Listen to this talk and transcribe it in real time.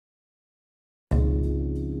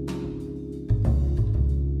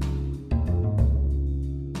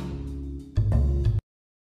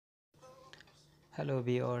Hello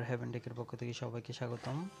viewer haven টেকের পক্ষ থেকে সবাইকে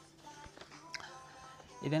স্বাগতম।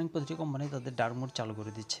 ইদানিং প্রতিটি কোম্পানি তাদের ডার্ক মোড চালু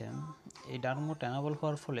করে দিচ্ছে। এই ডার্ক মোড অ্যানাবল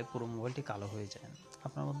হওয়ার ফলে পুরো মোবাইলটি কালো হয়ে যায়।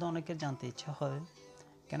 আপনার মধ্যে অনেকের জানতে ইচ্ছা হয়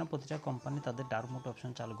কেন প্রতিটা কোম্পানি তাদের ডার্ক মোড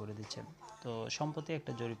অপশন চালু করে দিচ্ছে। তো সম্প্রতি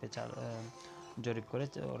একটা জরিপ করে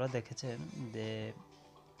ওরা দেখেছে যে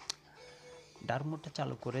ডার্ক মোডটা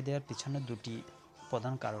চালু করে দেওয়ার পিছনে দুটি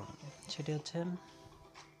প্রধান কারণ। সেটি হচ্ছে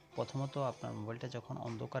প্রথমত আপনার মোবাইলটা যখন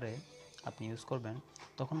অন্ধকারে আপনি ইউজ করবেন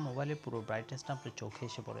তখন মোবাইলের পুরো ব্রাইটনেসটা আপনার চোখে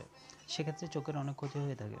এসে পড়ে, সেক্ষেত্রে চোখের অনেক ক্ষতি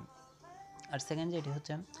হয়ে থাকে। আর সেকেন্ড যেটি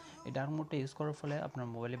হচ্ছে এই ডার্ক মোডটা ইউজ করার ফলে আপনার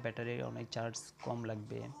মোবাইলের ব্যাটারির অনেক চার্জ কম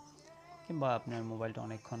লাগবে, কিংবা আপনার মোবাইলটা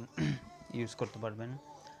অনেকক্ষণ ইউজ করতে পারবেন।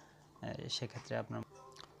 সেক্ষেত্রে আপনার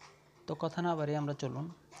তো কথা না বাড়িয়ে আমরা চলুন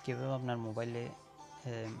কীভাবে আপনার মোবাইলে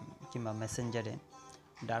কিংবা মেসেঞ্জারে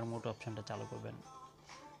ডার্ক মোড অপশানটা চালু করবেন।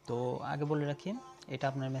 তো আগে বলে রাখি, এটা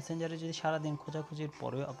আপনার মেসেঞ্জারে যদি সারাদিন খোঁজাখুঁজির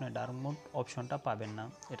পরেও আপনি ডার্ক মোড অপশনটা পাবেন না।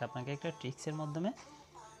 এটা আপনাকে একটা ট্রিক্সের মাধ্যমে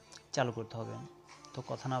চালু করতে হবে। তো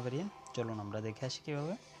কথা না বেরিয়ে চলুন আমরা দেখে আসি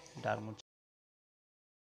কীভাবে ডার্ক মোড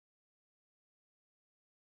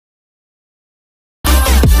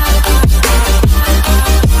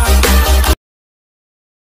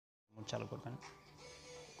চালু করবেন।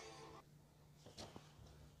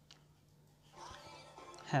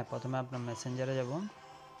 হ্যাঁ, প্রথমে আপনার মেসেঞ্জারে যাব।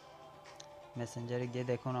 মেসেঞ্জারে গিয়ে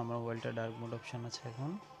দেখুন আমার মোবাইলটা ডার্ক মোড অপশন আছে। এখন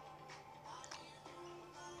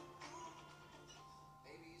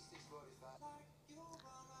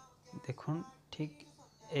দেখুন ঠিক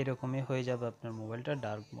এইরকমই হয়ে যাবে আপনার মোবাইলটা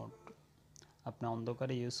ডার্ক মোড। আপনি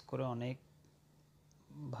অন্ধকারে ইউজ করে অনেক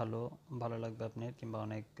ভালো লাগবে আপনার, কিংবা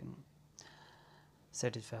অনেক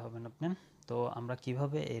স্যাটিসফাই হবেন আপনি। তো আমরা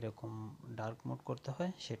কিভাবে এইরকম ডার্ক মোড করতে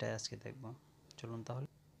হয় সেটাই আজকে দেখব। চলুন তাহলে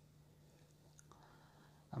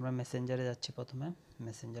আমরা মেসেঞ্জারে যাচ্ছি। প্রথমে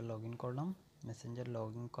মেসেঞ্জার লগ ইন করলাম। মেসেঞ্জার লগ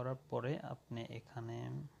ইন করার পরে আপনি এখানে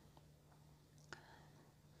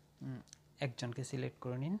একজনকে সিলেক্ট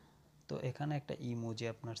করে নিন। তো এখানে একটা ইমোজি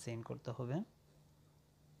আপনার সেন্ড করতে হবে।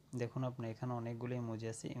 দেখুন আপনি এখানে অনেকগুলো ইমোজি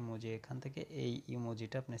আছে। ইমোজি এখান থেকে এই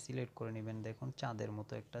ইমোজিটা আপনি সিলেক্ট করে নেবেন। দেখুন চাঁদের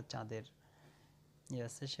মতো একটা চাঁদের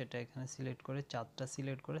আছে, সেটা এখানে সিলেক্ট করে চাঁদটা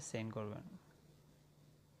সিলেক্ট করে সেন্ড করবেন।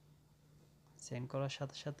 সেন্ড করার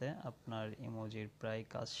সাথে সাথে আপনার ইমোজির প্রায়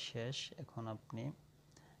কাজ শেষ। এখন আপনি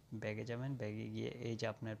ব্যাগে যাবেন। ব্যাগে গিয়ে এই যে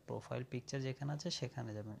আপনার প্রোফাইল পিকচার যেখানে আছে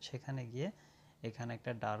সেখানে যাবেন। সেখানে গিয়ে এখানে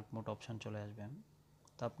একটা ডার্ক মোড অপশন চলে আসবে।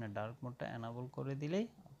 তো আপনার ডার্ক মোডটা এনাবল করে দিলেই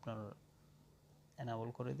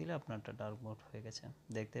আপনারটা ডার্ক মোড হয়ে গেছে।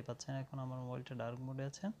 দেখতেই পাচ্ছেন এখন আমার মোবাইলটা ডার্ক মোডে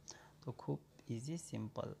আছে। তো খুব ইজি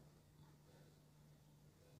সিম্পল।